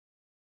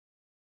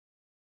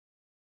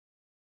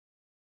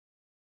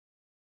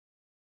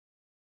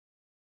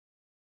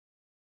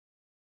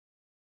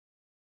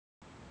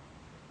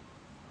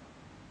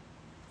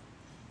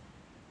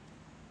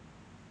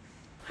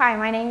Hi,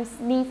 my name's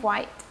Niamh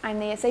White. I'm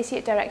the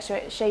Associate Director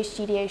at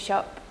SHOWstudio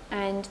Shop,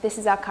 and this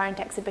is our current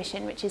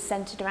exhibition, which is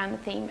centred around the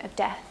theme of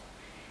death.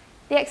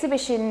 The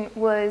exhibition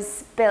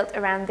was built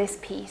around this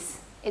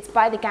piece. It's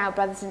by the Gao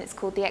Brothers and it's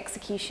called The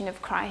Execution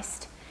of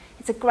Christ.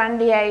 It's a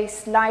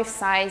grandiose,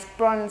 life-size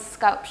bronze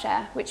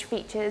sculpture which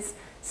features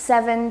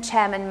 7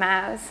 Chairman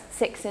Maos,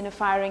 6 in a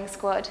firing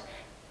squad,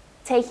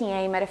 taking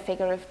aim at a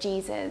figure of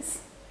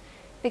Jesus.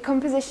 The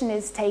composition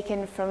is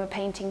taken from a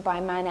painting by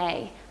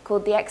Manet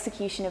called The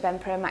Execution of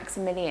Emperor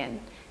Maximilian.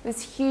 It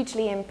was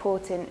hugely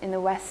important in the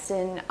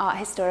Western art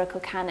historical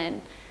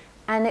canon,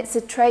 and it's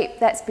a trope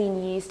that's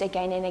been used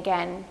again and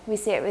again. We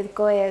see it with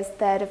Goya's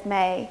 3rd of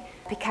May,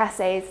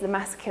 Picasso's The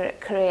Massacre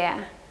at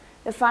Korea.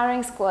 The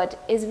firing squad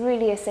is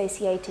really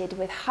associated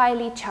with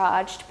highly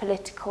charged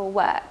political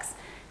works,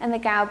 and the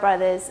Gao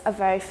brothers are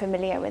very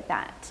familiar with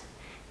that.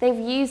 They've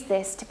used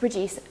this to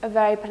produce a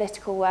very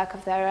political work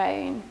of their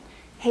own.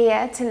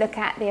 Here to look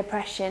at the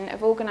oppression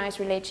of organised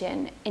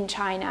religion in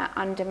China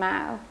under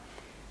Mao.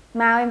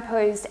 Mao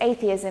imposed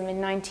atheism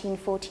in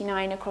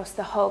 1949 across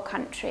the whole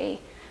country,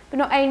 but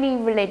not only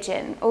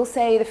religion,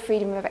 also the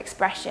freedom of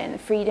expression, the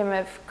freedom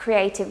of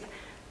creative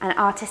and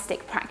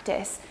artistic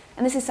practice.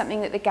 And this is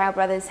something that the Gao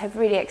brothers have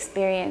really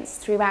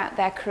experienced throughout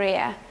their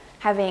career,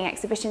 having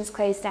exhibitions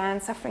closed down,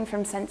 suffering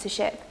from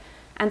censorship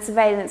and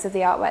surveillance of the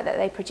artwork that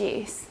they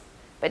produce.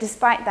 But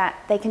despite that,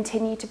 they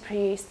continue to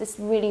produce this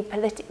really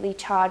politically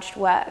charged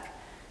work,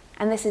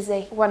 and this is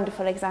a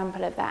wonderful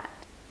example of that.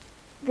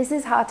 This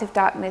is Heart of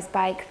Darkness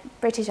by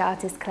British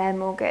artist Claire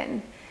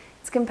Morgan.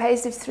 It's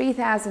composed of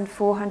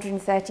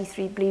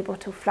 3,433 blue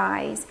bottle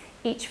flies,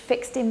 each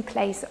fixed in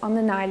place on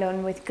the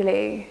nylon with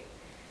glue.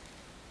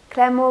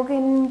 Claire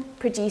Morgan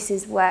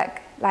produces work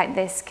like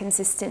this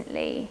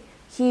consistently,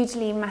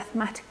 hugely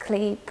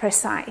mathematically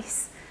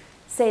precise,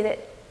 so that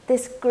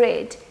this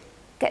grid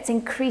gets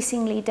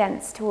increasingly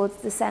dense towards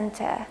the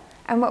centre,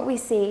 and what we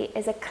see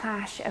is a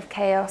clash of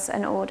chaos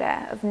and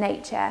order, of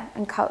nature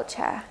and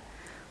culture.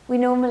 We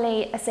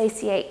normally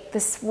associate the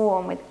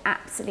swarm with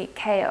absolute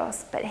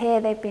chaos, but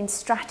here they've been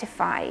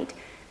stratified,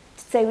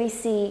 so we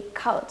see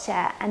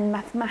culture and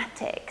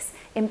mathematics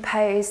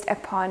imposed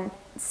upon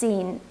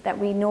scene that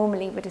we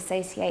normally would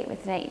associate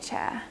with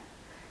nature.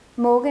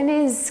 Morgan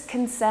is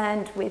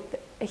concerned with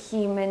a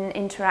human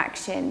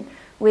interaction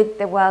with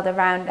the world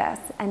around us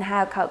and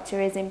how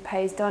culture is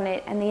imposed on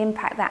it and the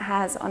impact that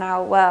has on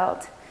our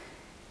world.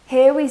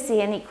 Here we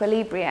see an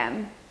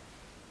equilibrium,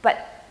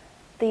 but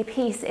the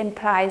piece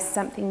implies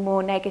something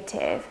more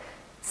negative,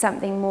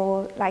 something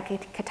more like a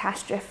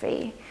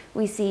catastrophe.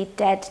 We see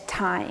dead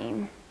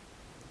time.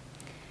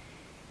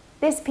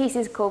 This piece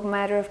is called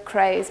Murder of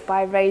Crows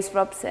by Rose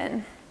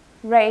Robson.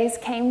 Rose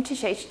came to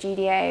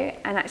SHOWstudio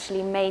and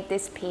actually made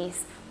this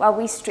piece while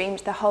we streamed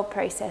the whole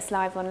process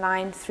live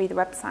online through the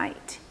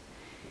website.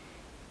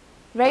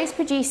 Rose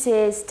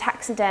produces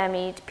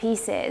taxidermied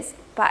pieces,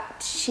 but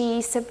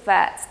she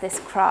subverts this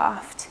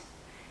craft.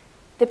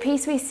 The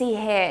piece we see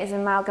here is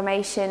an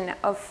amalgamation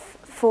of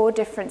 4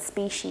 different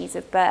species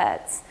of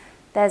birds.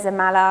 There's a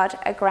mallard,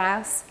 a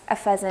grouse, a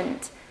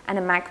pheasant, and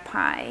a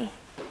magpie.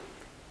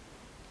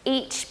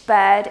 Each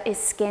bird is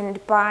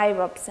skinned by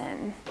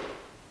Robson,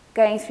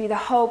 going through the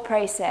whole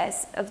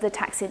process of the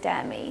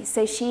taxidermy.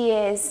 So she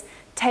is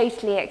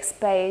totally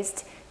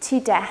exposed to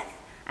death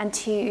and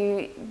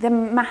to the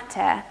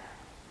matter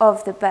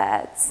of the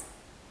birds.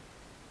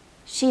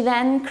 She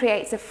then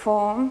creates a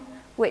form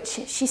which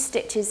she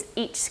stitches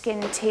each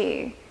skin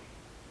to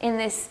in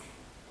this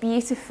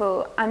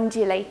beautiful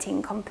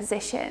undulating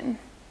composition.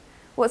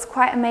 What's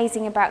quite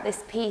amazing about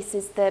this piece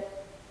is the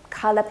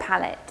colour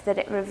palette that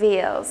it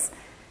reveals.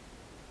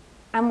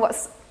 And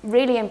what's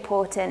really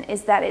important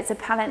is that it's a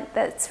palette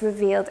that's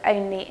revealed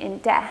only in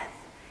death.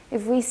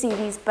 If we see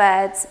these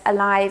birds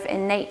alive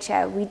in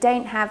nature, we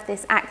don't have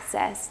this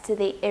access to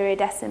the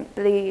iridescent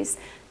blues,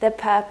 the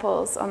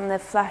purples on the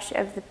flesh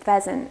of the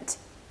pheasant.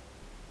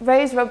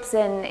 Rose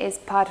Robson is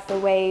part of a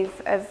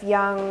wave of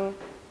young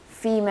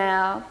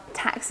female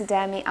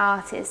taxidermy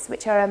artists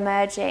which are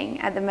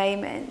emerging at the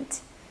moment.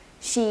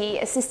 She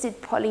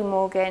assisted Polly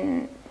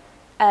Morgan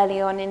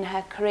early on in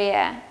her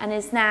career and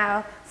is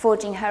now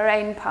forging her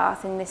own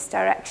path in this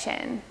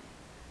direction.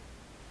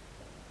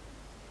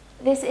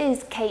 This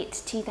is Kate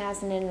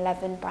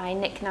 2011 by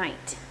Nick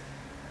Knight.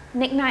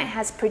 Nick Knight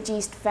has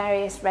produced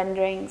various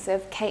renderings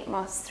of Kate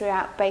Moss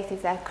throughout both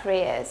of their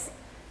careers,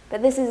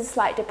 but this is a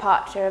slight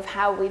departure of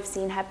how we've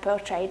seen her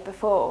portrayed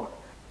before.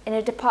 In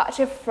a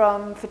departure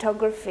from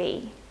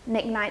photography,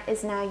 Nick Knight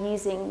is now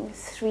using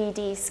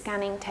 3D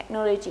scanning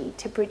technology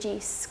to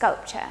produce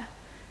sculpture.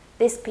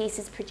 This piece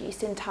is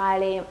produced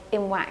entirely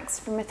in wax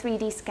from a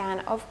 3D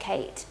scan of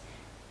Kate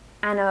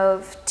and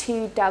of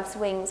 2 dove's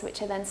wings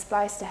which are then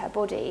spliced to her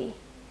body.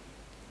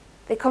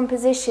 The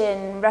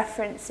composition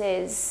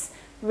references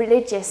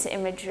religious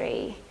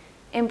imagery,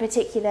 in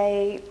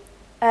particular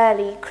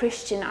early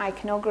Christian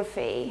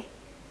iconography.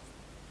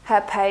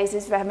 Her pose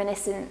is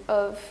reminiscent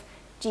of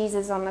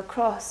Jesus on the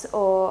cross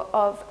or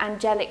of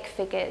angelic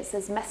figures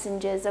as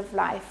messengers of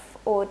life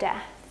or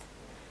death.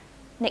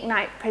 Nick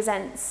Knight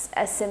presents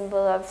a symbol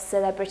of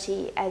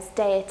celebrity as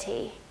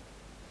deity.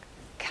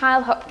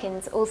 Kyle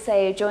Hopkins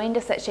also joined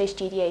us at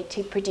SHOWstudio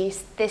to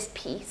produce this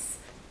piece.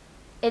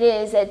 It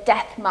is a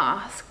death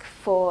mask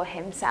for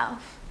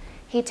himself.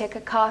 He took a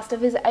cast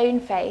of his own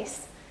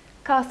face,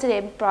 cast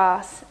it in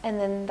brass, and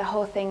then the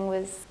whole thing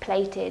was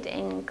plated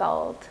in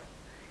gold.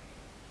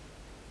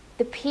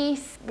 The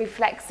piece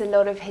reflects a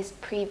lot of his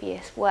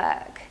previous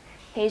work.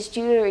 His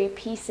jewellery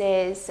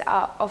pieces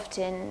are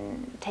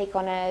often take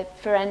on a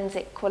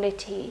forensic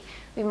quality.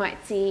 We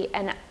might see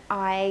an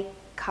eye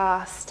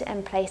cast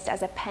and placed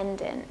as a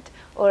pendant,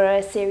 or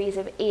a series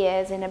of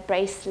ears in a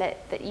bracelet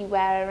that you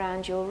wear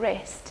around your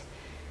wrist.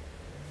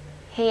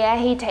 Here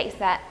he takes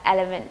that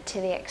element to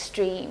the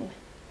extreme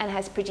and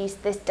has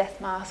produced this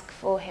death mask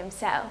for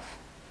himself.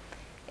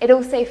 It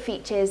also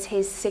features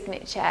his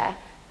signature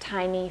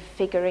tiny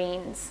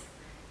figurines,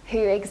 who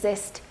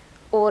exist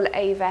all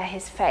over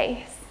his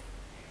face.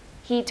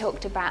 He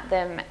talked about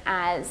them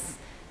as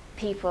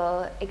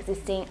people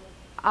existing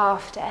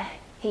after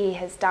he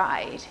has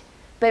died,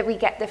 but we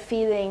get the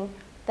feeling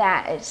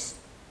that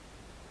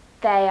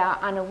they are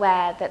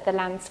unaware that the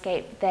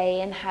landscape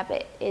they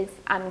inhabit is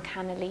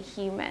uncannily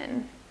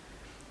human.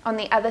 On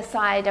the other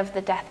side of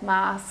the death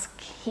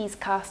mask, he's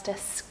cast a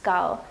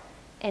skull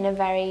in a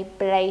very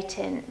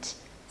blatant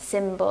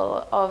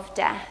symbol of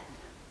death.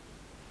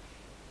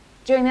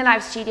 During the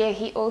live studio,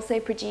 he also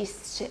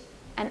produced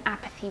an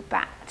apathy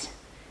bat.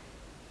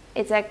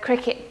 It's a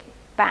cricket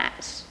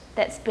bat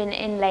that's been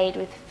inlaid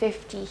with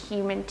 50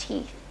 human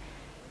teeth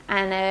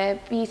and a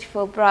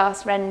beautiful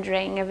brass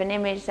rendering of an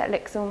image that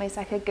looks almost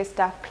like a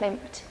Gustav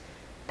Klimt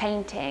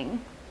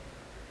painting.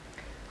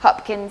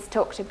 Hopkins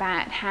talked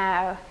about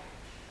how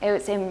it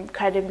was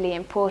incredibly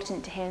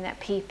important to him that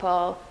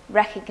people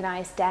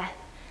recognise death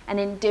and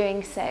in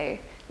doing so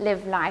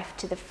live life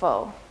to the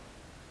full.